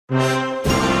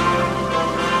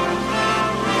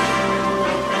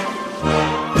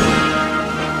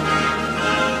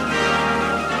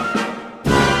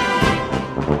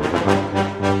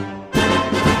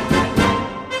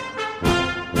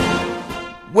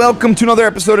Welcome to another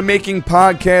episode of Making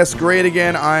Podcasts Great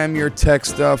Again. I am your tech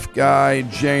stuff guy,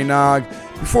 Jay Nog.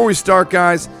 Before we start,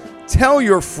 guys, tell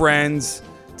your friends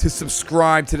to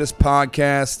subscribe to this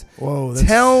podcast. Whoa,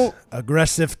 that's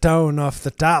aggressive tone off the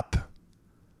top.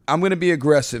 I'm going to be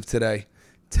aggressive today.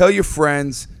 Tell your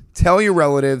friends, tell your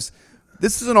relatives.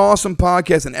 This is an awesome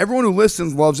podcast, and everyone who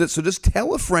listens loves it, so just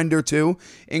tell a friend or two,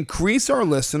 increase our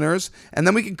listeners, and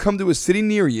then we can come to a city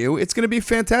near you. It's going to be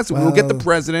fantastic. We'll get the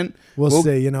president. We'll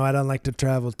see. You know, I don't like to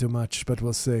travel too much, but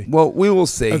we'll see. Well, we will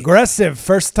see. Aggressive.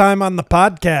 First time on the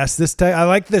podcast. I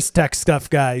like this tech stuff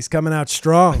guy. He's coming out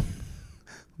strong.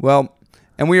 Well,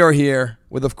 and we are here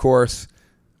with, of course,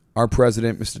 our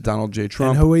president, Mr. Donald J.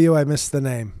 Trump. And who are you? I missed the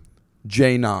name.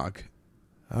 Jay Nog.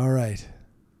 All right.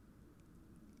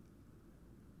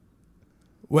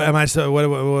 What am I? So what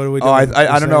are we doing? Oh,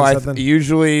 I don't know.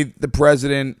 Usually the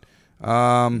president.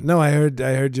 No, I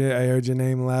heard your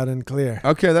name loud and clear.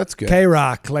 Okay, that's good.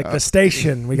 K-Rock, like the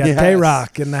station. We got yes.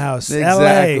 K-Rock in the house.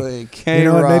 Exactly. LA. K-Rock. You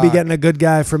know what? Maybe getting a good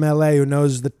guy from LA who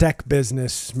knows the tech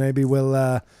business. Maybe we'll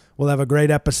have a great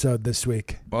episode this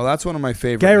week. Well, that's one of my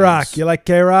favorite. K-Rock. names. You like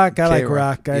K-Rock? I like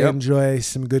K-Rock. rock. I Yep. enjoy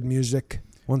some good music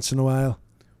once in a while.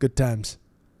 Good times.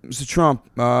 Mr. Trump,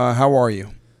 how are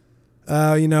you?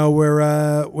 You know,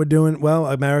 we're doing well.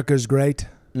 America's great,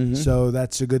 so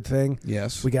that's a good thing.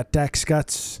 Yes. We got tax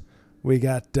cuts. We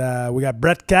got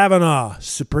Brett Kavanaugh,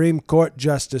 Supreme Court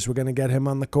Justice. We're gonna get him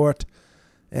on the court,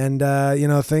 and you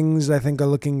know, things I think are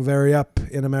looking very up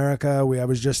in America. I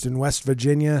was just in West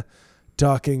Virginia,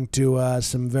 talking to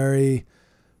some very,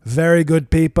 very good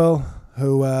people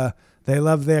who they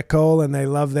love their coal and they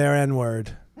love their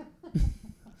N-word.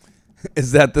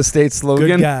 Is that the state slogan?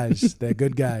 Good guys. They're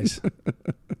good guys.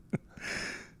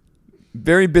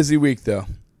 Very busy week, though.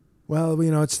 Well, you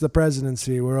know, it's the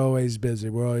presidency. We're always busy.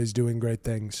 We're always doing great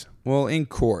things. Well, in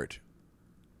court,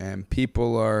 and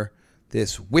people are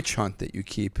this witch hunt that you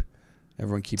keep.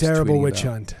 Everyone keeps terrible tweeting witch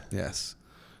about. hunt. Yes.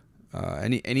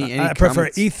 Any I prefer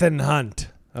comments? Ethan Hunt.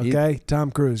 Okay,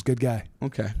 Tom Cruise, good guy.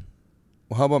 Okay.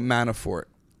 Well, how about Manafort?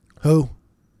 Who?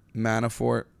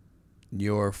 Manafort,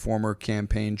 your former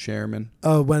campaign chairman.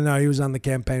 Oh, well, no, he was on the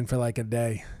campaign for like a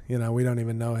day. You know, we don't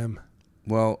even know him.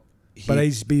 Well, but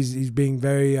he's being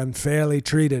very unfairly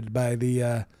treated by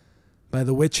the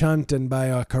witch hunt and by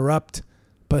a corrupt,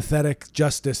 pathetic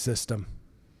justice system.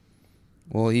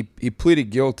 Well, he pleaded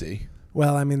guilty.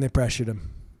 Well, I mean, they pressured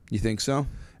him. You think so?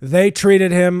 They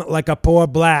treated him like a poor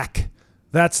black.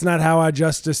 That's not how our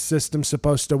justice system's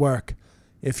supposed to work.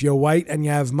 If you're white and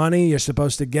you have money, you're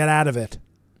supposed to get out of it.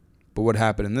 But what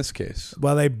happened in this case?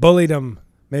 Well, they bullied him,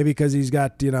 maybe because he's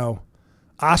got, you know,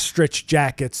 ostrich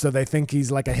jackets, so they think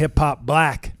he's like a hip-hop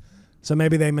black. So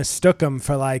maybe they mistook him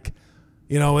for like,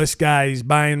 you know, this guy's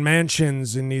buying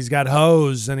mansions and he's got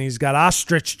hoes and he's got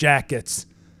ostrich jackets,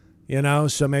 you know?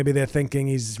 So maybe they're thinking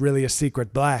he's really a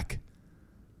secret black.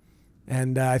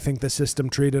 And I think the system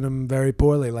treated him very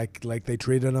poorly, like they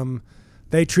treated him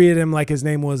like his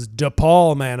name was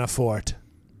DePaul Manafort.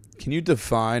 Can you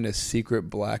define a secret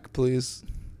black, please?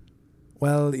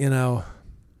 Well, you know,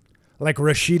 like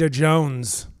Rashida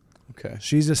Jones. Okay.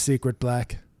 She's a secret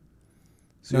black.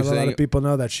 So Not a lot of people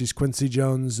know that. She's Quincy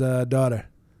Jones' daughter.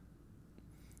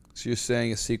 So you're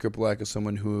saying a secret black is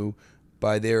someone who,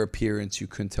 by their appearance, you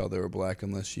couldn't tell they were black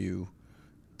unless you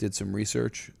did some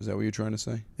research? Is that what you're trying to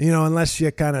say? You know, unless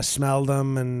you kind of smell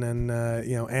them and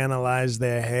you know, analyze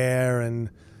their hair and,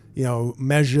 you know,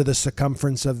 measure the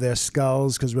circumference of their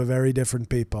skulls, because we're very different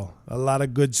people. A lot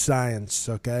of good science,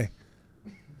 okay?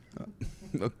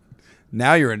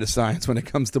 Now you're into science when it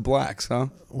comes to blacks, huh?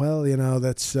 Well, you know,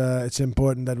 that's it's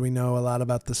important that we know a lot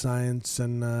about the science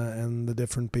and the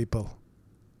different people.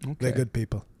 Okay. They're good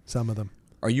people, some of them.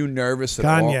 Are you nervous at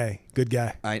all? Kanye, good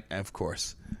guy. Of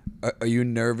course. Are you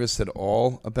nervous at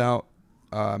all about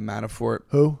Manafort?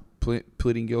 Who?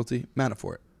 Pleading guilty?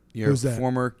 Manafort. Your Who's that?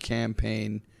 former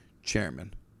campaign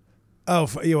chairman. Oh,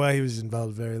 well, he was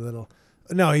involved very little.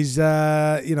 No, he's you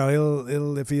know,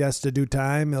 he'll if he has to do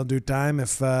time, he'll do time.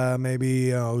 If maybe,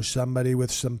 you know, somebody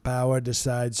with some power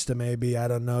decides to maybe, I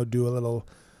don't know, do a little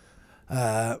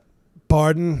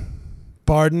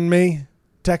pardon me,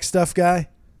 tech stuff guy.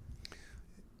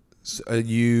 So, Do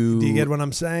you get what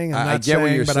I'm saying? I get what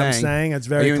you're saying. I'm saying it's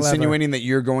very clever. Are you clever. insinuating that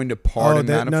you're going to pardon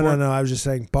Manafort? No. I was just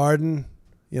saying pardon.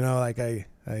 You know, like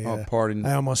pardon.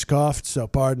 I almost coughed, so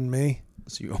pardon me.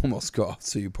 So you almost coughed,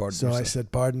 so you pardoned yourself. So I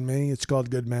said, pardon me. It's called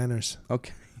good manners.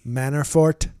 Okay.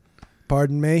 Manafort,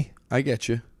 pardon me. I get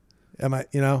you. Am I,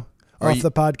 you know, off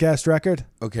the podcast record?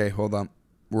 Okay, hold on.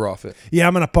 We're off it. Yeah,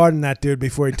 I'm going to pardon that dude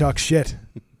before he talks shit.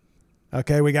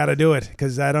 Okay, we got to do it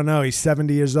because I don't know. He's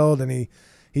 70 years old and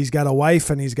he's got a wife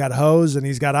and he's got hoes and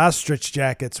he's got ostrich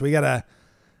jackets. We gotta,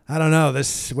 I don't know,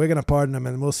 this. We're gonna pardon him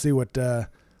and we'll see what.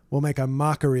 We'll make a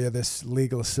mockery of this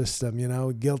legal system. You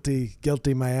know,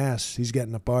 guilty my ass. He's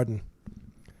getting a pardon,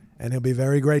 and he'll be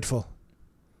very grateful.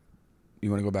 You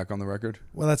want to go back on the record?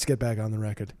 Well, let's get back on the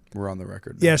record. We're on the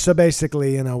record now. Yeah. So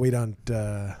basically, we don't.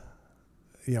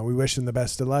 We wish him the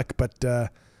best of luck, but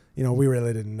we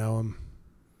really didn't know him.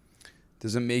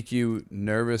 Does it make you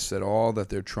nervous at all that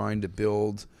they're trying to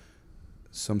build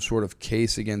some sort of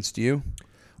case against you?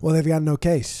 Well, they've got no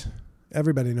case.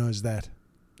 Everybody knows that.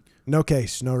 No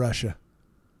case, no Russia.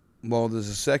 Well, there's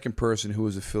a second person who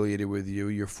was affiliated with you,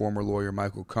 your former lawyer,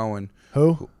 Michael Cohen.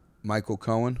 Who? Michael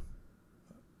Cohen.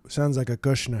 Sounds like a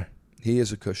Kushner. He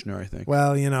is a Kushner, I think.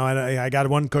 Well, I got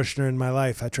one Kushner in my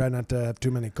life. I try not to have too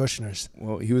many Kushners.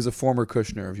 Well, he was a former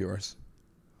Kushner of yours.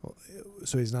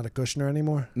 So he's not a Kushner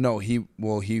anymore? No, he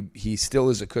still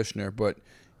is a Kushner, but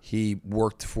he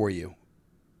worked for you.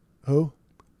 Who?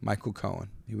 Michael Cohen.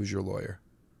 He was your lawyer.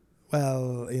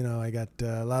 Well, I got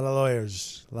a lot of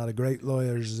lawyers, a lot of great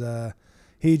lawyers.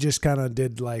 He just kind of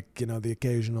did the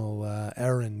occasional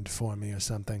errand for me or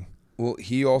something. Well,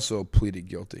 he also pleaded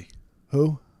guilty.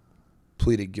 Who?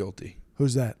 Pleaded guilty.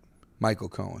 Who's that? Michael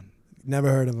Cohen. Never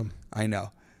heard of him. I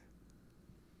know.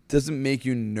 Does it make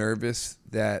you nervous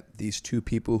that these two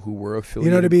people who were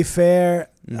affiliated... To be fair,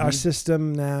 our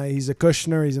system now, he's a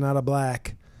Kushner, he's not a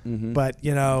black. Mm-hmm. But,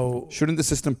 Shouldn't the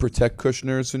system protect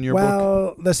Kushners in your book?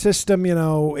 Well, the system,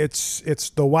 it's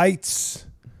the whites,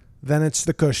 then it's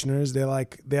the Kushners.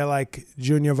 They're like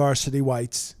junior varsity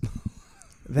whites.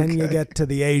 Then you get to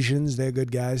the Asians, they're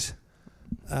good guys.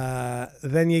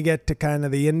 Then you get to kind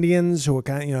of the Indians, who are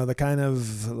the kind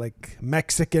of like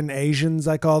Mexican Asians,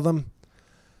 I call them.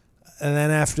 And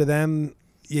then after them,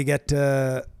 you get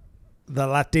to the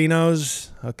Latinos.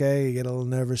 Okay, you get a little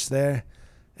nervous there.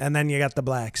 And then you got the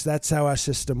blacks. That's how our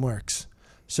system works.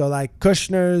 So like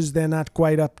Kushners, they're not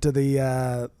quite up to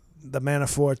the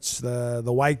Manaforts,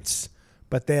 the whites,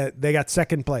 but they got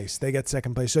second place. They get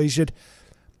second place. So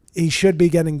he should be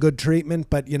getting good treatment,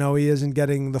 but he isn't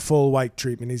getting the full white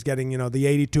treatment. He's getting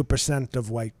the 82% of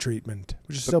white treatment,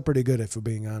 which is still pretty good if we're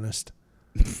being honest.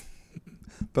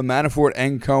 But Manafort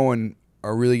and Cohen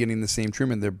are really getting the same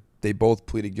treatment. They both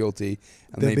pleaded guilty,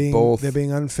 and they're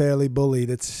being unfairly bullied.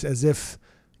 It's as if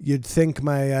you'd think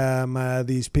my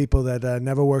these people that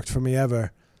never worked for me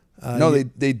ever.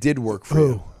 They did work for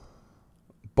you.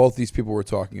 Both these people we're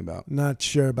talking about. Not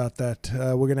sure about that.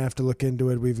 We're going to have to look into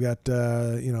it. We've got,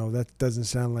 that doesn't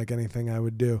sound like anything I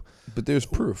would do. But there's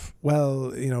proof.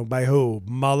 Well, by who?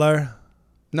 Mueller?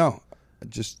 No.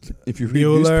 Just, if you read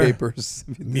Mueller, newspapers.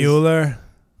 Mueller?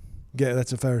 Yeah,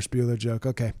 that's a Ferris Bueller joke.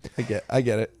 Okay. I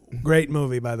get it. Great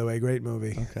movie, by the way. Great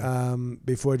movie. Okay.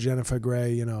 Before Jennifer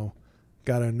Grey,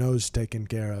 got her nose taken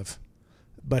care of.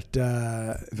 But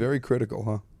very critical,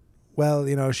 huh? Well,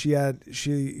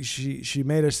 she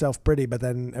made herself pretty, but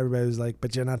then everybody was like,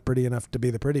 "But you're not pretty enough to be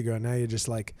the pretty girl. Now you're just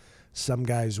like some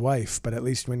guy's wife." But at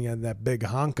least when you had that big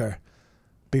honker,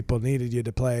 people needed you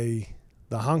to play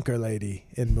the honker lady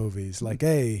in movies. Like,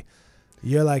 hey,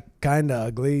 you're like kind of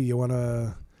ugly. You want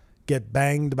to get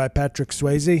banged by Patrick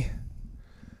Swayze?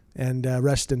 And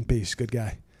rest in peace, good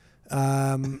guy.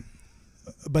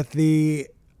 But we're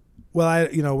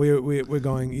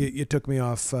going. You took me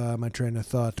off my train of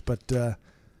thought, but the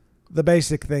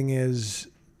basic thing is,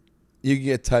 you can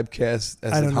get typecast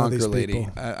as a honker lady.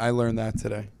 People. I learned that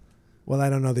today. Well, I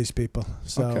don't know these people,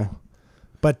 so. Okay.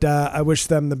 But I wish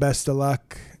them the best of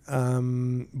luck.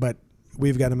 But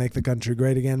we've got to make the country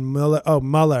great again.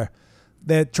 Mueller.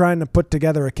 They're trying to put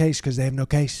together a case because they have no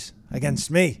case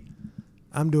against me.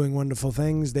 I'm doing wonderful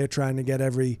things. They're trying to get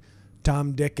every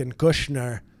Tom, Dick, and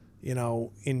Kushner,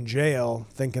 in jail,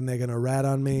 thinking they're going to rat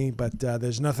on me. But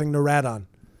there's nothing to rat on.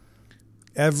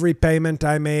 Every payment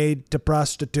I made to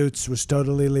prostitutes was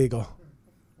totally legal.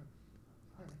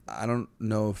 I don't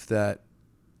know if that...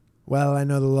 Well, I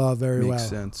know the law very well. Makes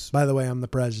sense. By the way, I'm the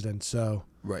president, so...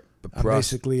 Right. But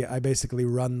I basically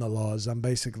run the laws. I'm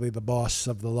basically the boss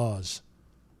of the laws.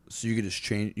 So you could just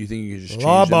change... You think you could just change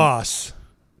law them? Boss.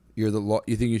 You're the law...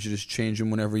 You think you should just change them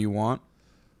whenever you want?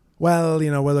 Well,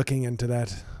 we're looking into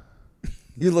that.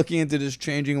 You're looking into just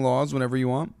changing laws whenever you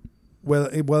want? Well,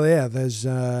 yeah. There's,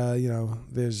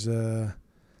 there's a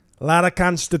lot of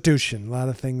Constitution, a lot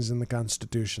of things in the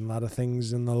Constitution, a lot of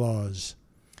things in the laws.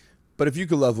 But if you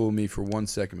could level with me for 1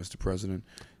 second, Mr. President.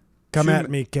 Come at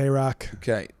me, K-Rock.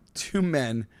 Okay. Two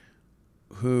men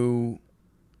who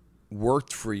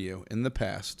worked for you in the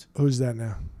past. Who's that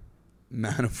now?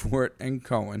 Manafort and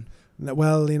Cohen.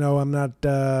 Well, I'm not.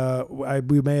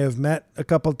 We may have met a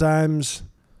couple times.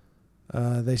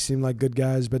 They seem like good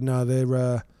guys, but no, they're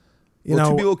you Well, know.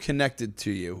 two people connected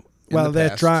to you. Well,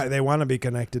 they're They want to be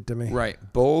connected to me. Right.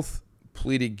 Both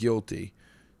pleaded guilty.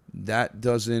 That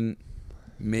doesn't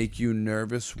make you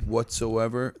nervous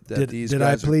whatsoever that these Did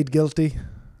guys I plead guilty?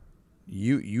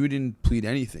 You didn't plead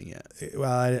anything yet.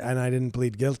 Well, I didn't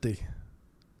plead guilty.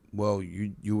 Well,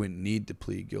 you wouldn't need to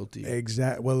plead guilty.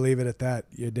 We'll leave it at that.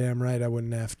 You're damn right I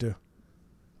wouldn't have to.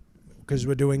 Because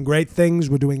we're doing great things.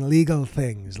 We're doing legal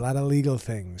things. A lot of legal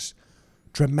things.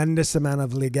 Tremendous amount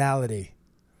of legality.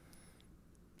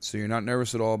 So you're not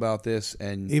nervous at all about this,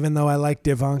 and Even though I liked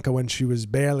Ivanka when she was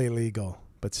barely legal,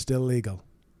 but still legal.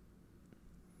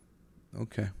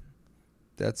 okay,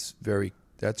 that's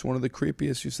one of the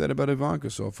creepiest you said about Ivanka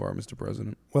so far, Mr.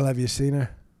 President. Well, have you seen her?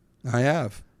 I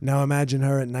have. Now imagine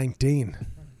her at 19.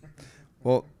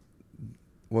 Well,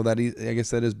 I guess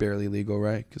that is barely legal,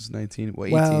 right? Because 19. Well,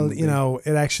 18. Well, would you be- know,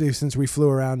 it actually, since we flew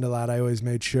around a lot, I always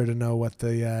made sure to know what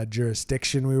the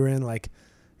jurisdiction we were in. Like,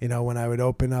 you know, when I would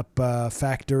open up a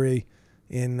factory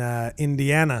in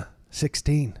Indiana,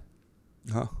 16.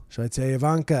 Huh? So I'd say,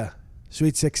 Ivanka,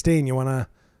 sweet 16, you want to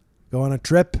go on a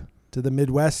trip to the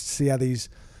Midwest? See how these,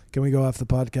 can we go off the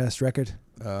podcast record?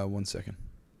 1 second.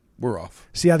 We're off.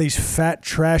 See how these fat,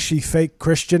 trashy, fake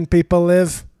Christian people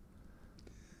live?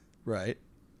 Right.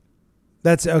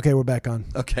 That's, okay, we're back on.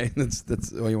 Okay.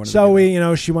 That's all you want to So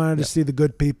do. she wanted to Yep. see the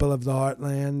good people of the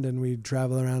heartland, and we'd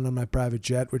travel around on my private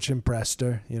jet, which impressed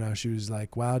her. You know, she was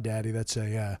like, wow, Daddy, that's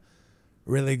a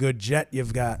really good jet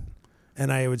you've got.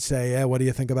 And I would say, yeah, what do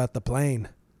you think about the plane?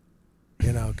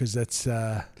 You know, because that's...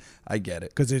 I get it.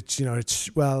 Because it's, you know,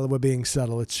 we're being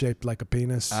subtle. It's shaped like a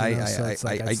penis. So I it's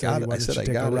like I'd say, got it. why I don't said you I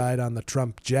take got a it. ride on the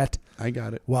Trump jet I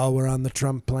got it. while we're on the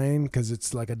Trump plane? Because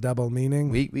it's like a double meaning.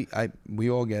 We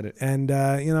all get it. And,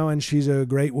 you know, and she's a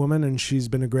great woman, and she's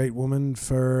been a great woman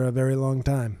for a very long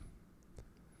time.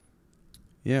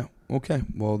 Yeah. Okay.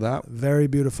 Well, Very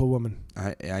beautiful woman.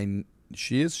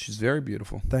 she's very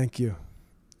beautiful. Thank you.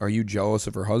 Are you jealous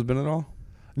of her husband at all?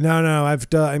 No,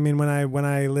 I mean, when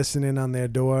I listen in on their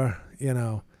door, you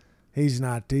know, he's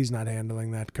not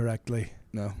handling that correctly.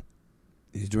 No.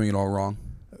 He's doing it all wrong.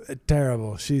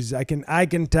 Terrible. I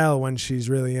can tell when she's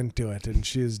really into it, and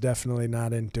she is definitely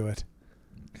not into it.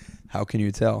 How can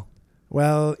you tell?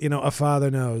 Well, you know, a father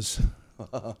knows.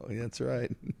 Oh, that's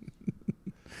right.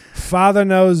 Father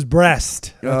knows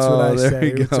breast. That's what I there say.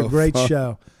 you It's a go. great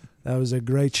show. That was a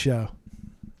great show.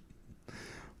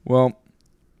 Well,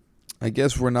 I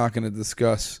guess we're not going to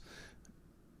discuss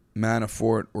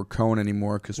Manafort or Cohen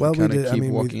anymore because Well, we we kind of did- I keep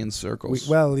mean, walking in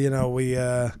circles.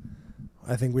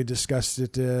 I think we discussed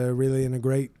it really in a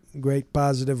great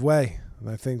positive way.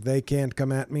 I think they can't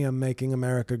come at me. I'm making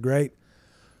America great.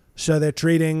 So they're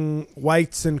treating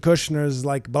whites and Kushners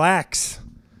like blacks,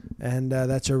 and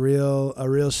that's a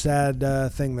real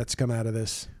sad thing that's come out of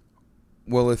this.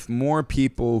 Well, if more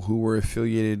people who were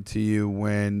affiliated to you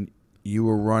when you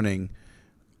were running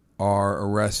are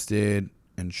arrested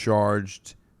and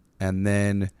charged and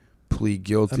then plead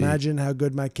guilty. Imagine how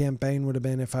good my campaign would have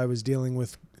been if I was dealing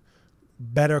with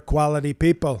better quality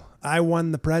people. I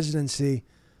won the presidency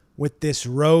with this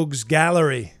rogues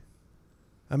gallery.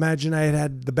 Imagine I had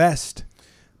had the best.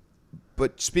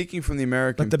 But speaking from the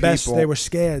American But the people, best, they were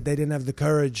scared. They didn't have the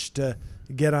courage to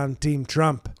get on Team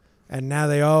Trump. And now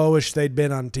they all wish they'd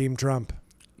been on Team Trump.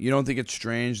 you don't think it's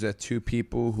strange that two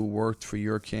people who worked for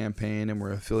your campaign and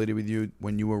were affiliated with you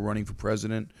when you were running for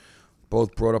president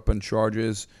both brought up on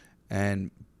charges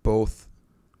and both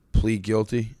plead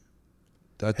guilty?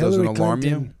 That doesn't alarm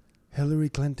you? Hillary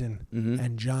Clinton Mhm.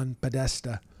 and John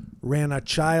Podesta ran a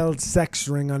child sex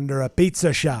ring under a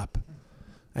pizza shop.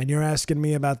 And you're asking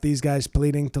me about these guys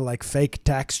pleading to like fake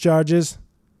tax charges?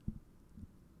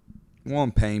 Well,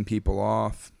 I'm paying people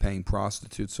off, paying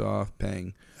prostitutes off,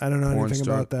 paying... I don't know Porn anything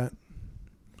star. about that.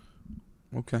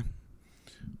 Okay.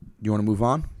 You want to move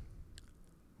on?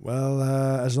 Well,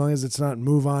 as long as it's not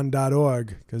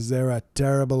moveon.org, because they're a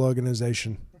terrible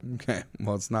organization. Okay.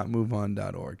 Well, it's not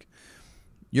moveon.org.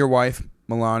 Your wife,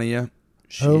 Melania,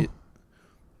 Who?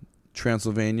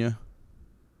 Transylvania.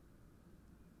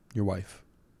 Your wife.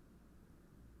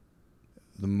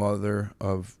 The mother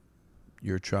of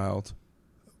your child.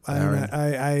 Aaron.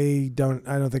 I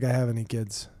don't think I have any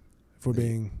kids, if we're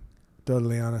being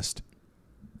totally honest.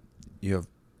 You have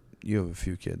a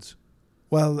few kids.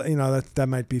 Well, you know, that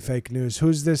might be fake news.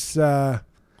 Who's this? Melania,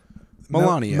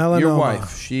 melanoma. your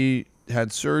wife. She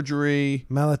had surgery.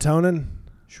 Melatonin?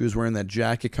 She was wearing that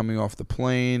jacket coming off the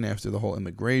plane after the whole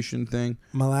immigration thing.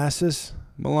 Molasses?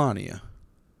 Melania.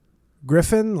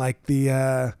 Griffin? Like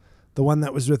the one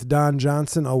that was with Don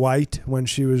Johnson, a white, when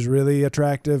she was really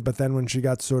attractive, but then when she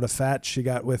got sort of fat, she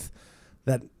got with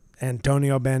That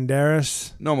Antonio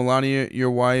Banderas? No, Melania,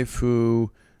 your wife,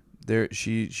 who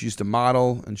she used to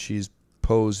model and she's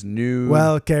posed nude.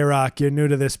 Well, K-Rock, you're new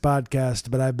to this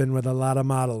podcast, but I've been with a lot of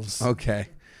models. Okay.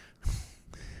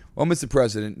 Well, Mr.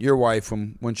 President, your wife,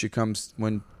 when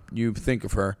you think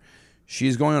of her,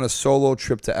 she's going on a solo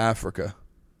trip to Africa.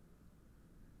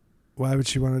 Why would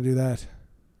she want to do that?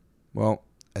 Well,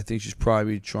 I think she's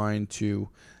probably trying to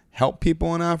help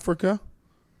people in Africa.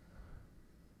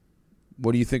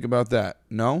 What do you think about that?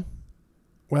 No?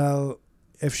 Well,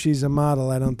 if she's a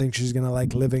model, I don't think she's going to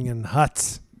like living in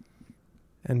huts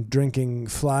and drinking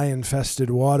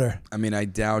fly-infested water. I mean, I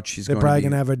doubt she's They're going to probably be...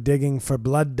 going to have her digging for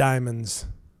blood diamonds.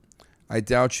 I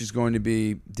doubt she's going to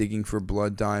be digging for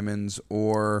blood diamonds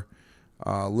or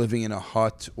living in a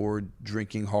hut or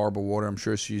drinking horrible water. I'm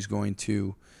sure she's going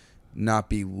to not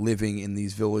be living in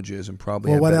these villages and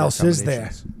probably have what better else is there?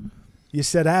 accommodations. You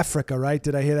said Africa, right?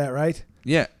 Did I hear that right?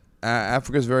 Yeah.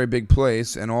 Africa's a very big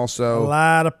place, and also... A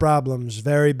lot of problems.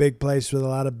 Very big place with a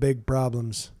lot of big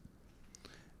problems.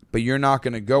 But you're not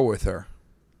going to go with her.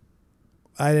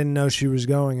 I didn't know she was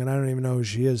going, and I don't even know who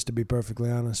she is, to be perfectly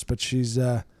honest. But she's...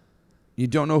 You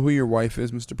don't know who your wife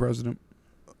is, Mr. President?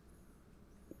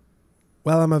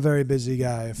 Well, I'm a very busy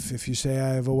guy. If you say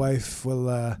I have a wife,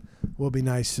 we'll be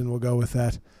nice and we'll go with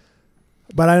that.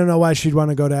 But I don't know why she'd want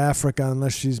to go to Africa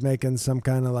unless she's making some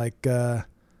kind of like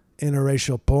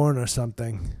interracial porn or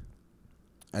something.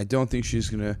 I don't think she's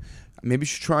going to... Maybe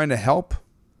she's trying to help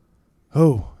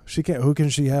Who? She can't. Who can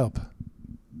she help?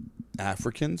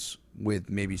 Africans with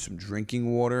maybe some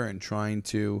drinking water and trying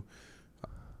to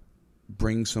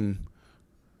bring some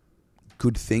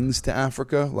good things to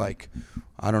Africa. Like,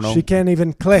 I don't know. She can't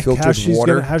even click. Filtered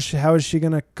water. How is she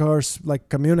gonna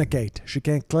communicate? She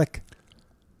can't click.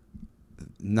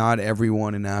 Not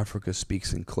everyone in Africa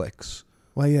speaks in clicks.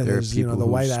 Well, yeah, There are there's people the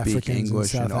who white speak Africans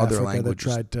English in and South other Africa languages.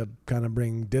 that tried to kind of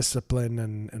bring discipline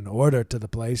and order to the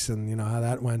place, and you know how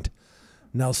that went.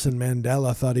 Nelson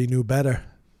Mandela thought he knew better.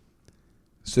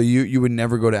 So you would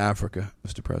never go to Africa,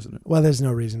 Mr. President? Well, there's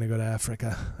no reason to go to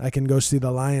Africa. I can go see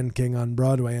The Lion King on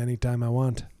Broadway anytime I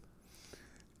want.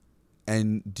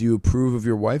 And do you approve of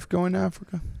your wife going to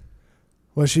Africa?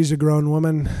 Well, she's a grown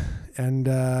woman, and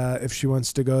if she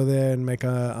wants to go there and make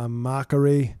a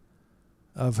mockery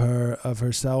of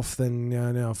herself,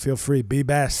 then feel free. Be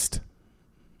best.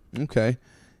 Okay.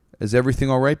 Is everything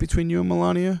all right between you and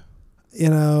Melania?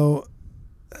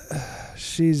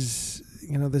 She's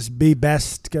this be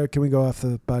best. Can we go off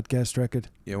the podcast record?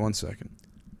 Yeah, 1 second.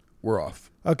 We're off.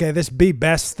 Okay, this be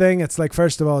best thing. It's like,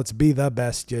 first of all, it's be the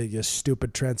best. You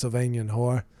stupid Transylvanian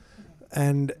whore,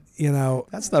 and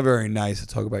That's not very nice to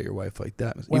talk about your wife like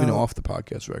that, even Well- off the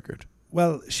podcast record.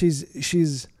 Well,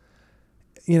 she's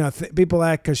people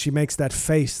act because she makes that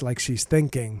face like she's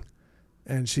thinking,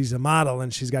 and she's a model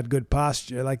and she's got good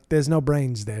posture. Like, there's no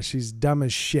brains there. She's dumb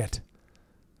as shit.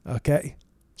 Okay,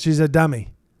 she's a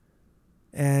dummy.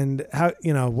 And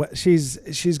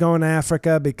she's going to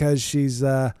Africa because she's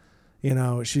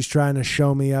she's trying to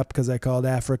show me up because I called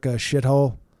Africa a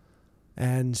shithole,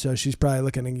 and so she's probably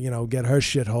looking to get her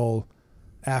shithole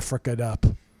Africa'd up.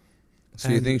 So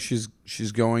you think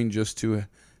she's going just to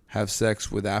have sex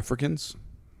with Africans?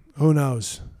 Who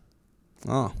knows?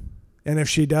 Oh. And if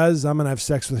she does, I'm going to have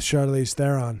sex with Charlize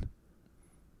Theron.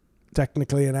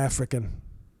 Technically an African.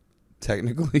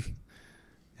 Technically?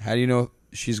 How do you know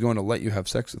she's going to let you have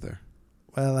sex with her?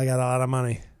 Well, I got a lot of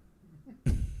money.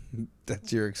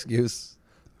 That's your excuse?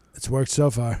 It's worked so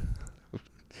far.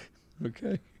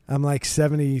 Okay. I'm like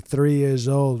 73 years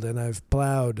old, and I've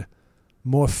plowed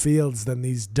more fields than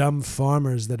these dumb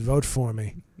farmers that vote for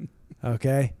me.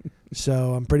 Okay?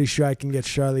 So I'm pretty sure I can get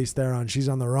Charlize Theron. She's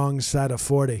on the wrong side of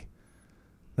 40.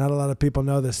 Not a lot of people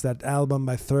know this. That album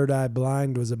by Third Eye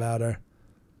Blind was about her.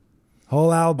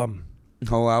 Whole album.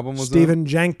 Whole album was Stephen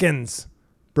Jenkins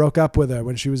broke up with her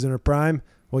when she was in her prime.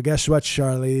 Well, guess what,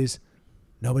 Charlize?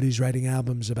 Nobody's writing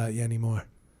albums about you anymore.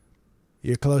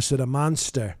 You're closer to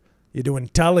Monster. You're doing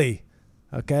Tully.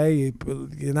 Okay?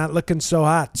 You're not looking so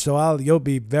hot. So you'll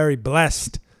be very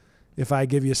blessed if I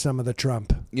give you some of the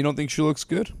Trump. You don't think she looks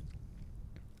good?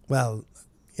 Well,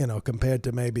 compared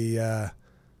to maybe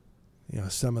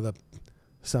some of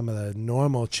the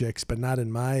normal chicks, but not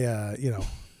in my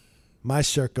my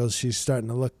circles. She's starting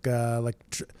to look like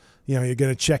you're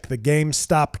going to check the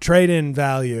GameStop trade-in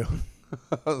value.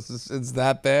 It's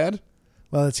that bad?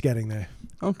 Well, it's getting there.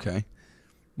 Okay.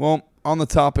 Well, on the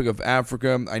topic of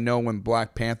Africa, I know when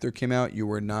Black Panther came out, you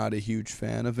were not a huge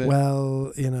fan of it.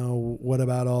 Well, what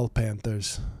about all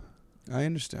Panthers? I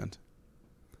understand.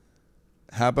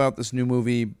 How about this new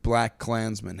movie, Black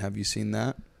Klansman? Have you seen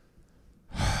that?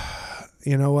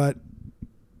 You know what?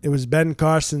 it was Ben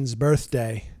Carson's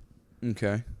birthday.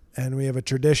 Okay. And we have a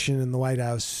tradition in the White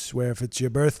House where if it's your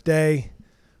birthday,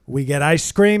 we get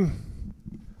ice cream.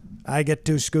 I get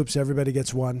 2 scoops. Everybody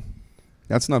gets 1.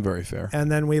 That's not very fair.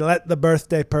 And then we let the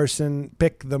birthday person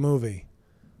pick the movie.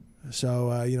 So,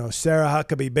 Sarah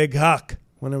Huckabee, Big Huck,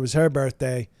 when it was her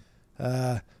birthday,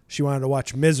 she wanted to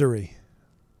watch Misery.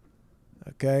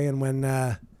 Okay, and when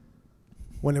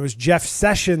it was Jeff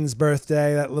Sessions'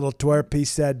 birthday, that little twerp, he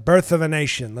said, Birth of a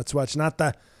Nation. Let's watch. Not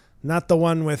the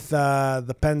one with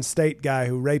the Penn State guy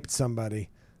who raped somebody.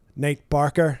 Nate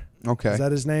Barker. Okay. Is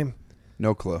that his name?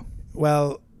 No clue.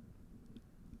 Well,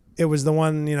 it was the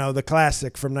one, the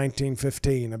classic from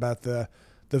 1915 about the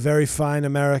very fine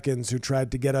Americans who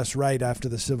tried to get us right after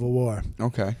the Civil War.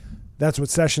 Okay. That's what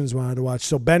Sessions wanted to watch.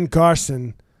 So Ben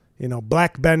Carson,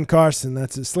 Black Ben Carson,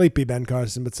 that's a sleepy Ben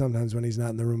Carson, but sometimes when he's not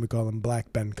in the room, we call him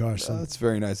Black Ben Carson. That's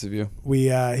very nice of you.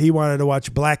 He wanted to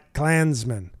watch Black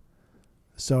Klansman.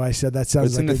 So I said that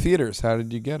sounds It's like in the theaters. How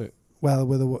did you get it? Well,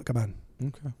 come on.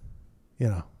 Okay.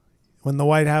 When the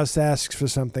White House asks for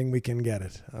something, we can get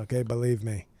it. Okay, believe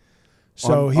me.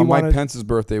 So on Mike Pence's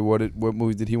birthday, what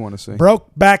movie did he want to see?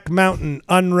 Brokeback Mountain,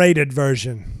 unrated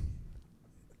version.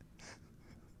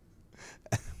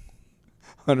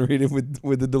 Unrated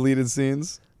with the deleted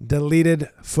scenes? Deleted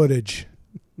footage.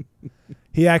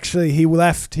 He left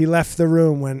the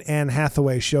room when Anne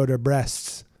Hathaway showed her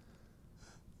breasts.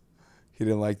 He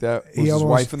didn't like that? Was his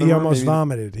wife in the room?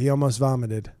 He almost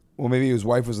vomited. Well, maybe his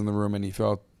wife was in the room and he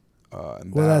felt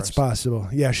embarrassed. Well, that's possible.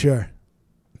 Yeah, sure.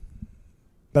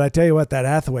 But I tell you what, that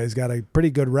Hathaway's got a pretty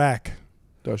good rack.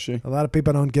 Does she? A lot of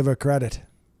people don't give her credit.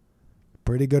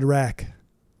 Pretty good rack.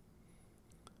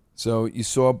 So you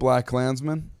saw Black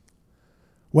Klansman?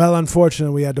 Well,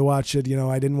 unfortunately, we had to watch it.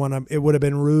 I didn't want to. It would have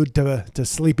been rude to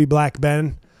Sleepy Black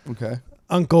Ben. Okay.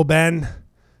 Uncle Ben,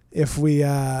 if we,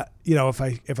 if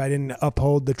I didn't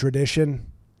uphold the tradition,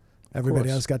 everybody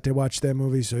else got to watch their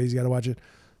movie, so he's got to watch it.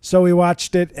 So we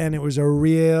watched it, and it was a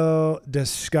real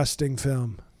disgusting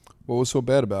film. What was so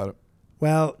bad about it?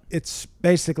 Well, it's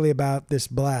basically about this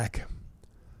black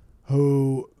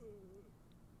who,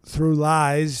 through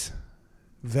lies,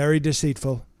 very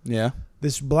deceitful. Yeah.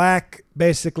 This black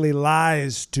basically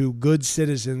lies to good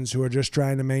citizens who are just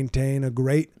trying to maintain a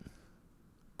great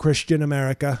Christian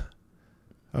America.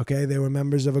 Okay, they were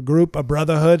members of a group, a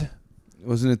brotherhood.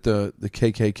 Wasn't it the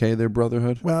KKK, their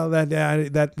brotherhood? Well, I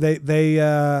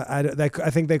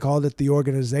think they called it the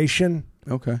organization.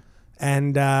 Okay.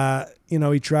 And he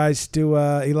lies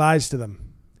to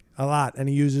them a lot, and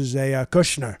he uses a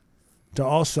Kushner to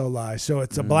also lie. So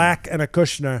it's a black and a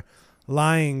Kushner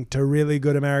lying to really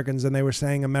good Americans, and they were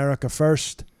saying America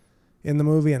first in the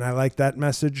movie, and I like that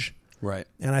message. Right.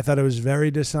 And I thought it was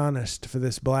very dishonest for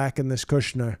this black and this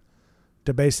Kushner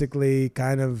to basically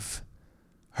kind of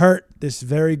hurt this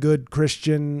very good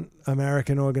Christian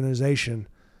American organization.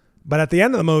 But at the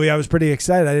end of the movie, I was pretty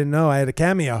excited. I didn't know I had a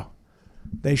cameo.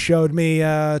 They showed me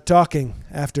talking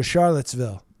after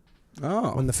Charlottesville.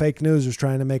 Oh. When the fake news was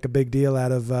trying to make a big deal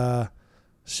out of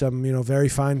some, very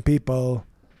fine people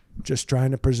just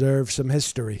trying to preserve some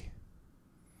history.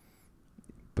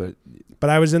 But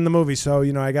I was in the movie, so,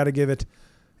 I got to give it,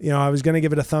 I was going to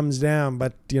give it a thumbs down,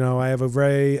 but, I have a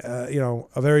very, a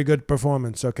very good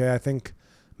performance, okay? I think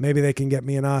maybe they can get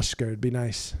me an Oscar. It'd be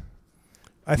nice.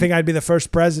 I think I'd be the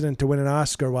first president to win an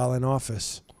Oscar while in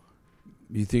office.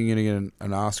 You think you're going to get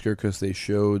an Oscar because they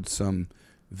showed some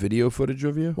video footage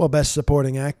of you? Well, best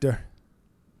supporting actor.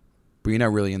 But you're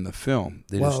not really in the film.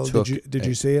 They just took did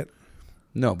you see it?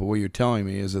 No, but what you're telling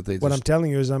me is that What I'm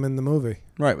telling you is I'm in the movie.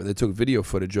 Right, but they took video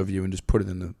footage of you and just put it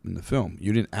in the film.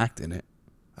 You didn't act in it.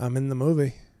 I'm in the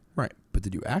movie. Right, but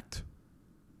did you act?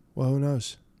 Well, who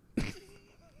knows?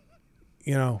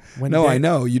 I know.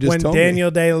 You just told me. When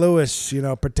Daniel Day-Lewis,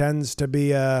 pretends to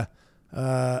be a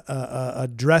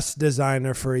dress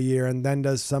designer for a year and then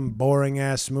does some boring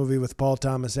ass movie with Paul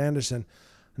Thomas Anderson,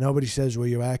 nobody says, "Were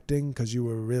you acting?" Because you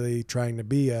were really trying to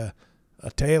be a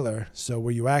tailor. So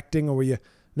were you acting or were you?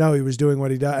 No, he was doing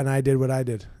what he did, and I did what I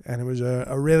did, and it was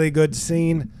a really good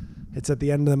scene. It's at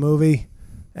the end of the movie,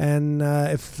 and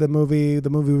if the movie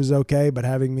was okay, but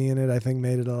having me in it, I think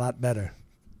made it a lot better.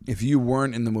 If you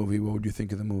weren't in the movie, what would you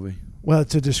think of the movie? Well,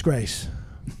 it's a disgrace.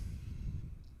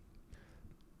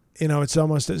 It's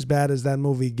almost as bad as that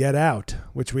movie Get Out,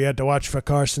 which we had to watch for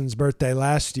Carson's birthday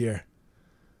last year.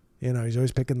 He's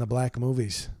always picking the black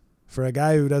movies. For a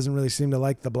guy who doesn't really seem to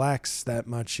like the blacks that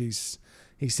much, he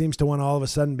seems to want to all of a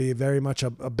sudden be very much a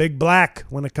big black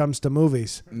when it comes to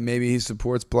movies. Maybe he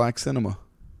supports black cinema.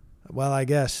 Well, I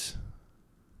guess.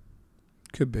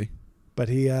 Could be. But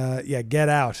Get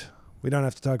Out. We don't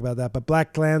have to talk about that. But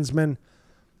Black Klansman,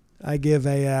 I give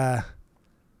a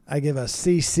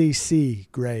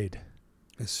CCC grade.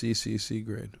 A CCC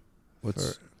grade.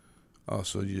 What's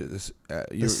so the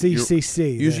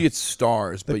CCC. Usually it's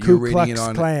stars, The but Ku you're rating Klux it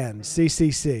on. Klan.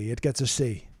 CCC. It gets a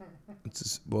C.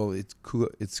 It's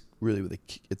really with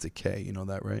it's a K. You know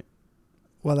that, right?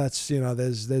 Well, that's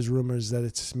there's rumors that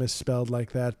it's misspelled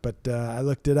like that, but I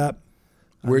looked it up.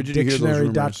 Where did you hear those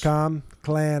rumors? Dictionary.com.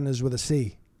 Klan is with a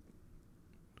C.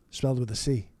 Spelled with a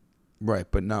C. Right,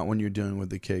 but not when you're dealing with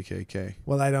the KKK.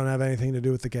 Well, I don't have anything to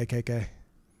do with the KKK.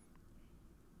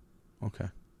 Okay,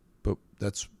 but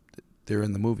they're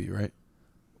in the movie, right?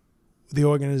 The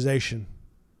organization.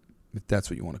 If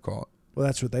that's what you want to call it. Well,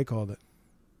 that's what they called it.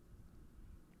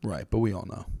 Right, but we all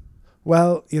know.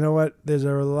 Well, you know what? There's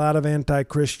a lot of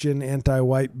anti-Christian,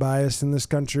 anti-white bias in this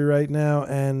country right now,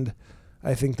 and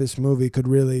I think this movie could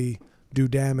really do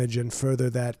damage and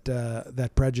further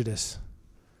that prejudice.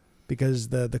 Because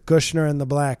the Kushner and the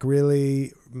black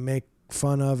really make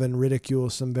fun of and ridicule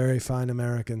some very fine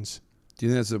Americans. Do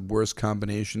you think that's the worst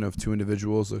combination of two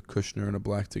individuals, a Kushner and a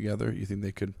black together? You think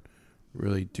they could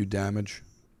really do damage?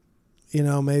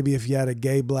 Maybe if you had a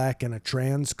gay black and a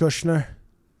trans Kushner.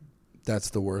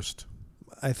 That's the worst.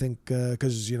 I think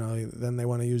because, then they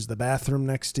want to use the bathroom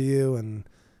next to you and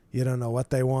you don't know what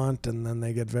they want, and then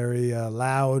they get very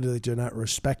loud that you're not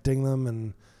respecting them,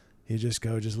 and you just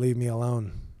go, just leave me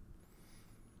alone.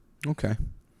 Okay.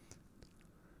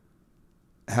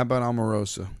 How about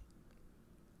Omarosa?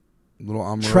 Little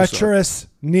Omarosa. Treacherous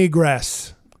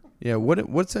negress. Yeah,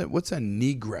 what's a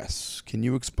negress? Can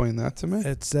you explain that to me?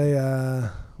 It's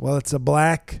it's a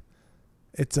black.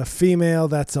 It's a female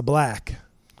that's a black.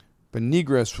 But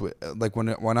negress, like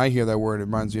when I hear that word, it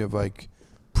reminds me of like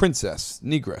princess,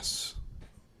 negress.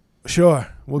 Sure,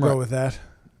 we'll Right. go with that.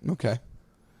 Okay.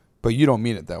 But you don't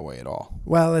mean it that way at all.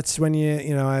 Well, it's when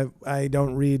I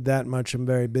don't read that much. I'm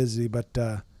very busy, but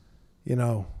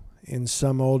in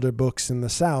some older books in the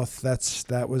South,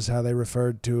 that was how they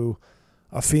referred to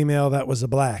a female that was a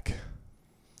black.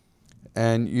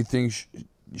 And you think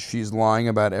she's lying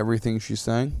about everything she's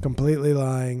saying? Completely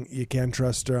lying. You can't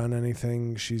trust her on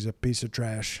anything. She's a piece of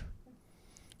trash.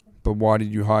 But why did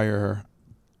you hire her?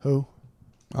 Who?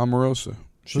 Omarosa.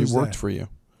 She Who's worked that? for you.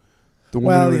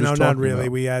 Well, not really.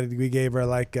 We gave her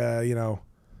like, the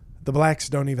blacks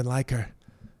don't even like her.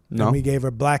 No. And we gave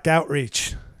her black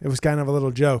outreach. It was kind of a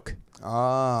little joke.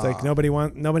 Ah. It's like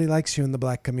nobody likes you in the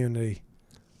black community.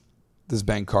 Does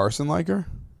Ben Carson like her?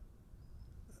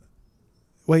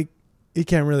 Wait, you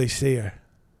can't really see her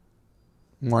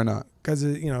Why not? because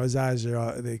his eyes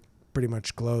are they pretty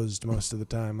much closed most of the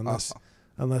time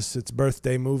unless it's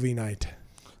birthday movie night.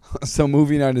 So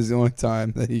movie night is the only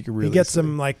time that he can really He gets see.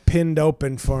 them like pinned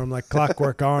open for him like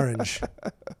Clockwork Orange.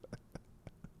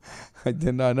 I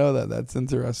did not know that. That's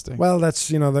interesting. Well,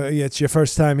 that's it's your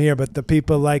first time here, but the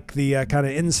people like the kind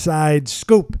of inside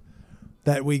scoop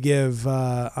that we give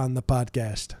on the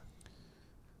podcast.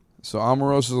 So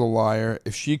Omarosa's a liar.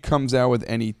 If she comes out with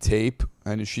any tape,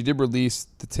 and she did release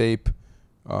the tape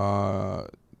of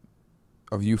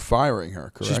you firing her,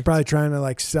 correct? She's probably trying to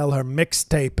like sell her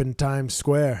mixtape in Times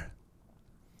Square.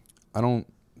 I don't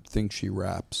think she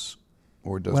raps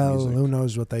or does Well, music. who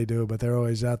knows what they do, but they're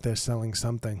always out there selling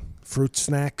something. Fruit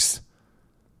snacks.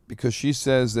 Because she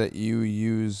says that you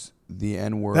use the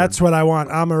N-word. What I want.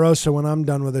 Omarosa, when I'm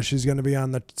done with her, she's going to be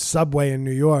on the subway in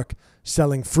New York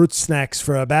selling fruit snacks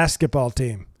for a basketball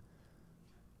team.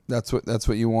 That's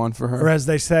what you want for her? Or as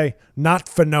they say, not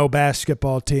for no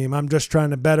basketball team. I'm just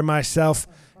trying to better myself,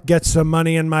 get some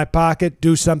money in my pocket,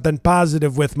 do something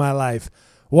positive with my life.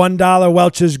 $1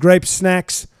 Welch's grape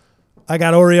snacks. I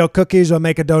got Oreo cookies, or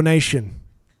make a donation.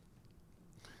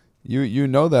 You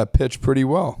know that pitch pretty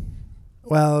well.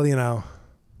 Well,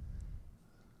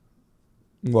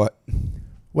 What?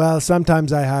 Well,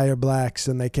 sometimes I hire blacks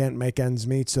and they can't make ends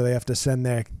meet, so they have to send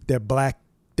their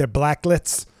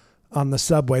blacklets on the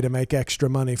subway to make extra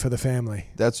money for the family.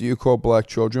 That's what you call black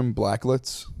children?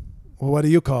 Blacklets? Well, what do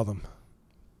you call them?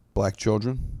 Black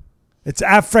children? It's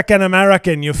African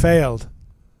American. You failed.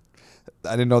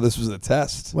 I didn't know this was a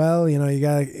test. Well,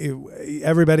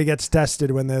 everybody gets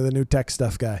tested when they're the new tech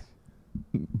stuff guy.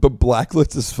 But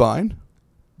blacklets is fine?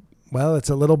 Well, it's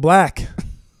a little black.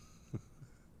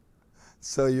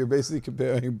 So you're basically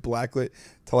comparing blacklet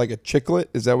to like a chicklet?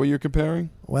 Is that what you're comparing?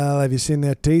 Well, have you seen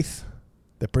their teeth?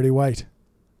 They're pretty white.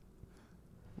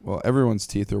 Well, everyone's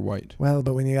teeth are white. Well,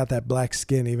 but when you got that black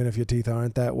skin, even if your teeth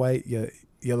aren't that white,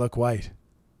 you look white.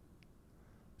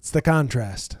 It's the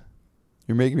contrast.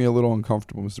 You're making me a little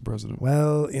uncomfortable, Mr. President.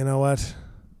 Well, you know what?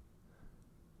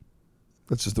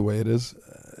 That's just the way it is.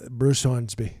 Bruce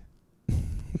Hornsby.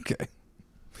 Okay.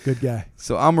 Good guy.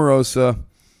 So Omarosa,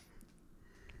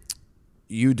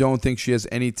 you don't think she has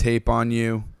any tape on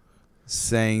you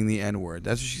saying the N-word?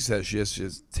 That's what she says. She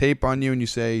has tape on you and you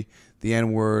say the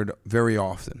N-word very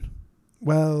often.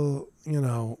 Well,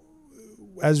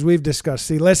 as we've discussed,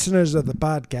 see, listeners of the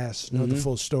podcast know the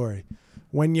full story.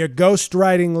 When you're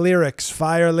ghostwriting lyrics,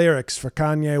 fire lyrics for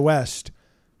Kanye West,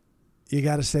 you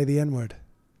got to say the N-word.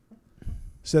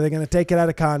 So they're going to take it out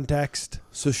of context.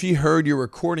 So she heard your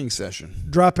recording session.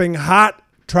 Dropping hot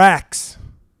tracks.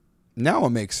 Now it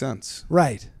makes sense.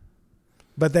 Right.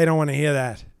 But they don't want to hear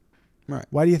that. Right.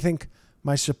 Why do you think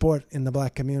my support in the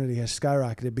black community has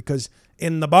skyrocketed? Because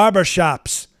in the barber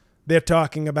shops, they're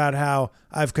talking about how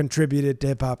I've contributed to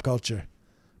hip-hop culture.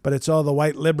 But it's all the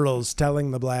white liberals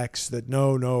telling the blacks that,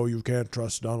 no, you can't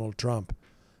trust Donald Trump.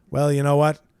 Well, you know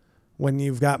what? When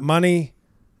you've got money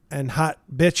and hot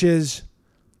bitches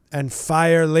and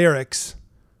fire lyrics,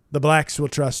 the blacks will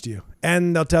trust you.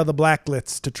 And they'll tell the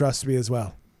blacklets to trust me as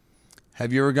well.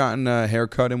 Have you ever gotten a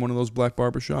haircut in one of those black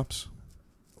barbershops?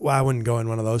 Well, I wouldn't go in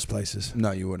one of those places.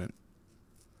 No, you wouldn't.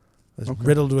 It's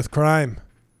riddled with crime.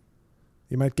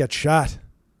 You might get shot.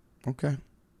 Okay.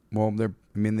 Well,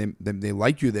 they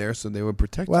like you there, so they would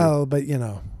protect you. Well, but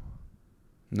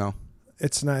No.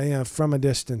 it's not from a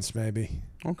distance maybe.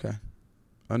 Okay.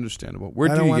 Understandable. Where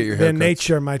do you get your Their haircuts?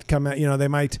 nature might come out.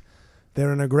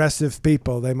 They're an aggressive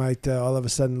people. They might all of a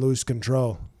sudden lose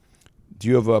control. Do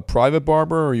you have a private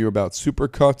barber, or are you about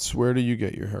supercuts? Where do you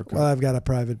get your haircut? Well, I've got a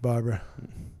private barber.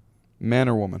 Man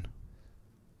or woman?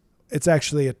 It's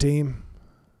actually a team.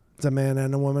 It's a man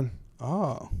and a woman.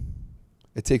 Oh.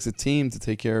 It takes a team to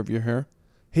take care of your hair?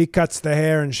 He cuts the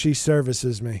hair and she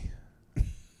services me.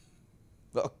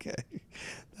 Okay.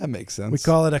 That makes sense. We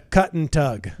call it a cut and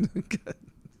tug.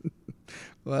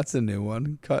 Well, that's a new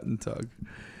one. Cut and tug.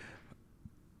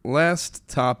 Last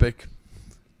topic.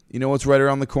 You know what's right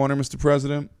around the corner, Mr.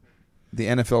 President? The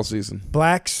NFL season.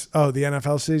 Blacks? Oh, the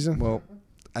NFL season? Well,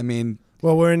 I mean,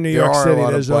 Well, we're in New there York are City. a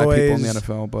lot There's of black always people in the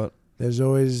NFL, but there's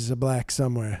always a black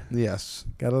somewhere. yes.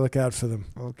 Got to look out for them.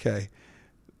 Okay.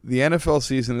 The NFL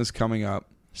season is coming up.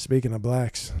 Speaking of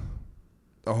blacks,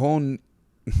 A whole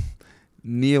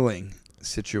kneeling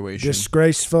situation.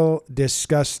 disgraceful,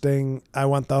 disgusting. I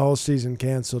want the whole season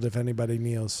canceled if anybody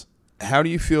kneels. How do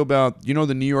you feel about, the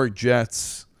New York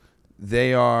Jets?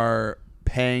 They are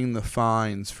paying the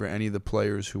fines for any of the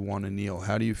players who want to kneel.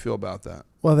 How do you feel about that?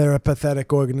 Well, they're a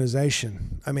pathetic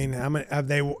organization. I mean, how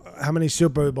many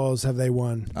Super Bowls have they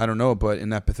won? I don't know, but in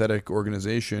that pathetic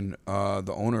organization,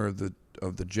 the owner of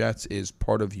the Jets is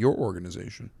part of your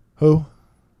organization. Who?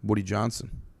 Woody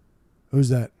Johnson. Who's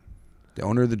that? The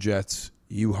owner of the Jets.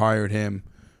 You hired him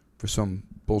for some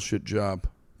bullshit job.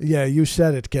 Yeah, you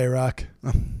said it, K-Rock.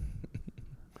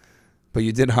 But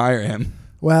you did hire him.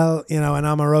 Well, and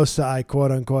Omarosa I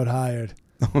quote-unquote hired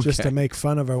just Okay. to make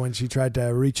fun of her when she tried to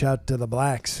reach out to the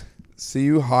blacks. So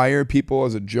you hire people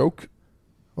as a joke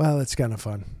Well, it's kind of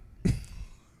fun.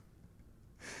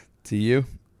 to you?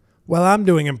 Well, I'm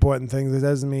doing important things. It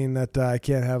doesn't mean that I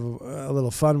can't have a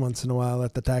little fun once in a while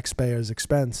at the taxpayer's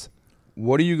expense.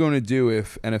 What are you going to do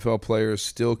if NFL players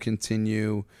still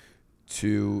continue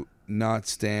to not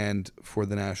stand for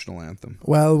the national anthem?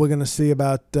 Well, we're going to see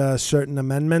about certain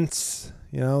amendments,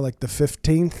 like the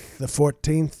 15th, the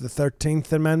 14th, the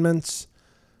 13th amendments.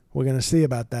 We're going to see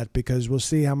about that because we'll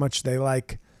see how much they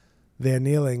like their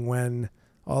kneeling when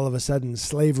all of a sudden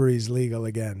slavery's legal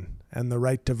again and the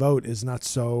right to vote is not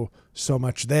so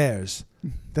much theirs.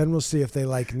 Then we'll see if they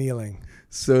like kneeling.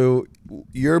 So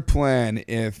your plan,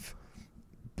 if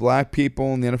black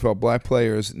people in the NFL, black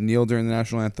players, kneel during the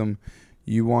national anthem,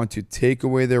 you want to take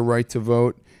away their right to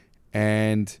vote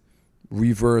and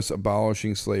reverse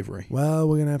abolishing slavery. Well,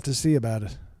 we're going to have to see about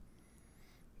it.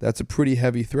 That's a pretty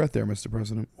heavy threat there, Mr.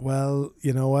 President. Well,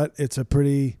 you know what? It's a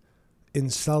pretty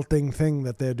insulting thing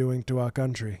that they're doing to our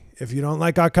country. If you don't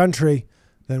like our country,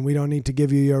 then we don't need to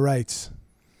give you your rights.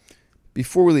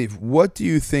 Before we leave, what do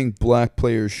you think black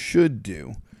players should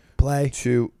do Play.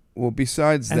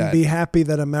 besides And that? be happy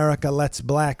that America lets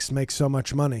blacks make so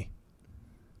much money.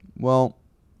 Well,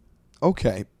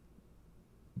 okay.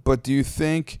 But what do you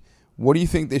think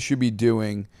they should be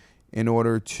doing in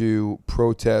order to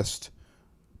protest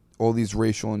all these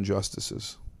racial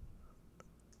injustices?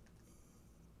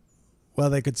 Well,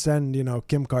 they could send,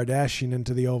 Kim Kardashian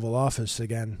into the Oval Office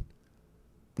again.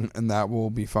 And that will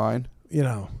be fine?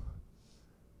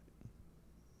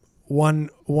 One,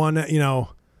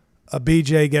 a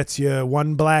BJ gets you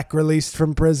one black released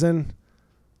from prison.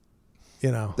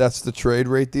 That's the trade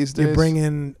rate these days? You bring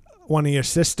in one of your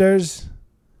sisters,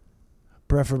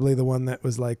 preferably the one that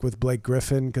was like with Blake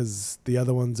Griffin because the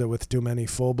other ones are with too many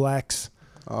full blacks.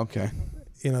 Okay.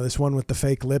 You know, this one with the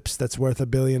fake lips that's worth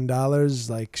 $1 billion.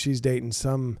 Like, she's dating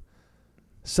some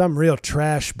real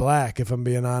trash black, if I'm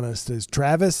being honest. Is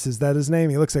Travis? Is that his name?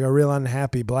 He looks like a real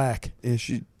unhappy black. Yeah,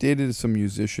 she dated some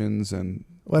musicians and.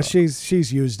 Well,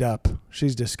 she's used up.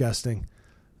 She's disgusting.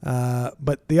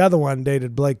 But the other one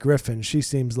dated Blake Griffin. She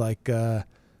seems like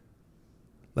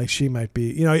she might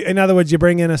be. You know, in other words, you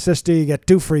bring in a sister, you get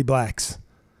 2 free blacks.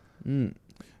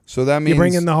 So that means you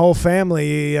bring in the whole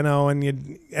family, you know,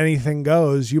 and anything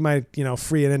goes. You might, you know,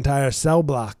 free an entire cell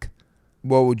block.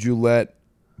 Well, would you let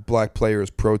black players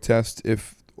protest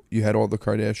if you had all the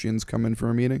Kardashians come in for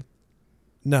a meeting?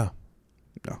 No.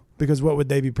 No. Because what would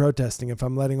they be protesting if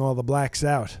I'm letting all the blacks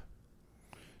out?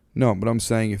 No, but I'm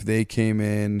saying if they came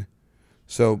in,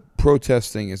 so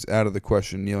protesting is out of the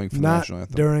question, kneeling for the national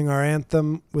anthem. Not during our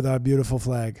anthem with our beautiful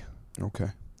flag.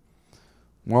 Okay.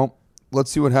 Well, let's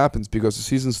see what happens because the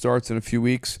season starts in a few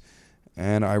weeks,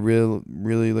 and I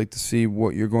really like to see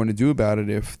what you're going to do about it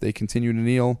if they continue to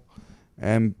kneel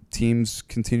and teams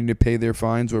continue to pay their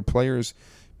fines or players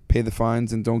pay the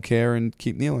fines and don't care and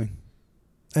keep kneeling.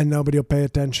 And nobody will pay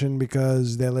attention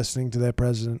because they're listening to their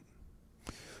president.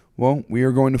 Well, we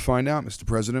are going to find out, Mr.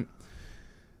 President.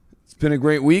 It's been a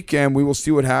great week, and we will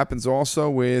see what happens also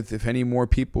with if any more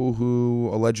people who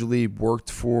allegedly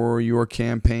worked for your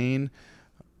campaign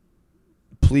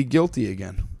plead guilty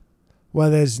again. Well,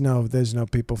 there's no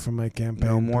people from my campaign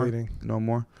No more? pleading. No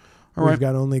more? All We've right.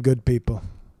 got only good people.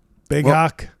 Big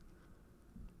Huck.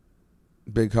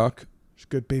 Big Huck. She's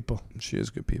good people. She is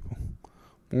good people.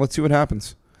 Well, let's see what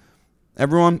happens.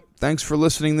 Everyone, thanks for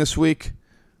listening this week.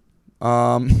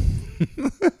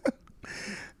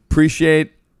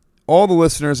 Appreciate all the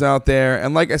listeners out there.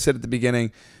 And like I said at the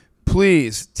beginning,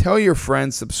 please tell your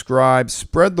friends, subscribe,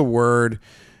 spread the word.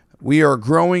 We are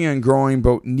growing and growing,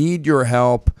 but need your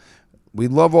help. We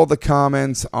love all the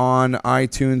comments on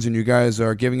iTunes, and you guys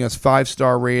are giving us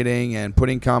 5-star rating and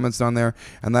putting comments on there,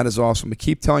 and that is awesome. But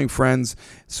keep telling friends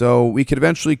so we could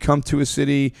eventually come to a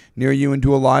city near you and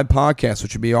do a live podcast,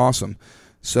 which would be awesome.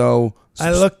 So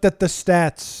I looked at the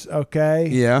stats, okay?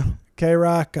 Yeah.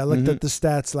 K-Rock, I looked at the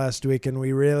stats last week, and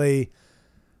we really,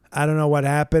 I don't know what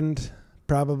happened.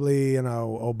 Probably,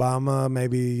 Obama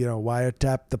maybe,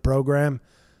 wiretapped the program.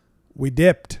 We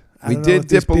dipped. We did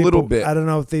dip a little bit. I don't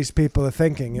know if these people are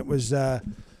thinking. It was,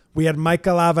 we had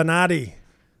Michael Avenatti,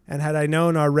 and had I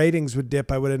known our ratings would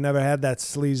dip, I would have never had that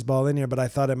sleazeball in here, but I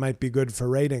thought it might be good for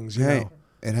ratings, you know.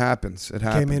 It happens. It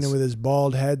happens. Came in with his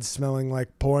bald head smelling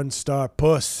like porn star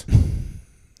puss.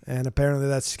 And apparently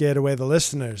that scared away the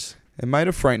listeners. It might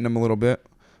have frightened them a little bit.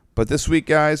 But this week,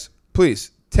 guys, please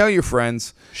tell your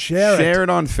friends. Share it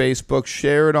on Facebook.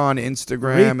 Share it on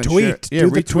Instagram. Retweet.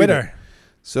 Do the Twitter. It.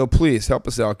 So please help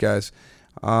us out, guys.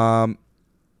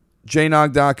 jnog.com,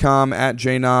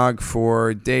 @jnog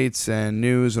for dates and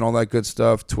news and all that good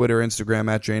stuff. Twitter, Instagram,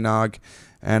 @jnog.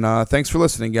 And thanks for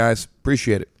listening, guys.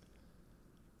 Appreciate it.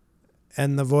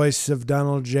 And the voice of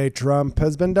Donald J. Trump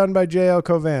has been done by J.L.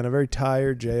 Covan, a very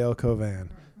tired J.L. Covan.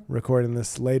 Recording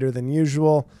this later than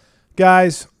usual.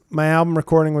 Guys, my album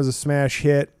recording was a smash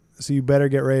hit, so you better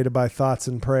get ready to buy Thoughts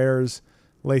and Prayers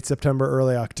late September,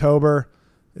 early October.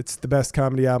 It's the best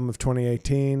comedy album of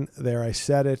 2018. There, I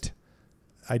said it.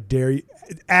 I dare you.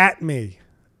 At me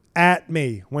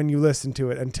when you listen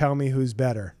to it and tell me who's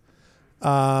better.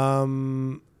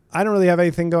 I don't really have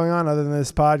anything going on other than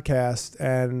this podcast,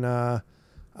 and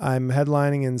I'm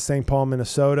headlining in St. Paul,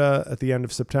 Minnesota at the end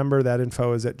of September. That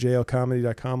info is at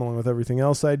jlcomedy.com along with everything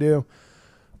else I do.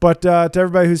 But to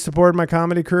everybody who's supported my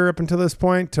comedy career up until this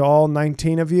point, to all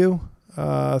 19 of you,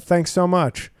 thanks so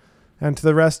much. And to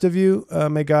the rest of you,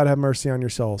 may God have mercy on your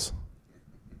souls.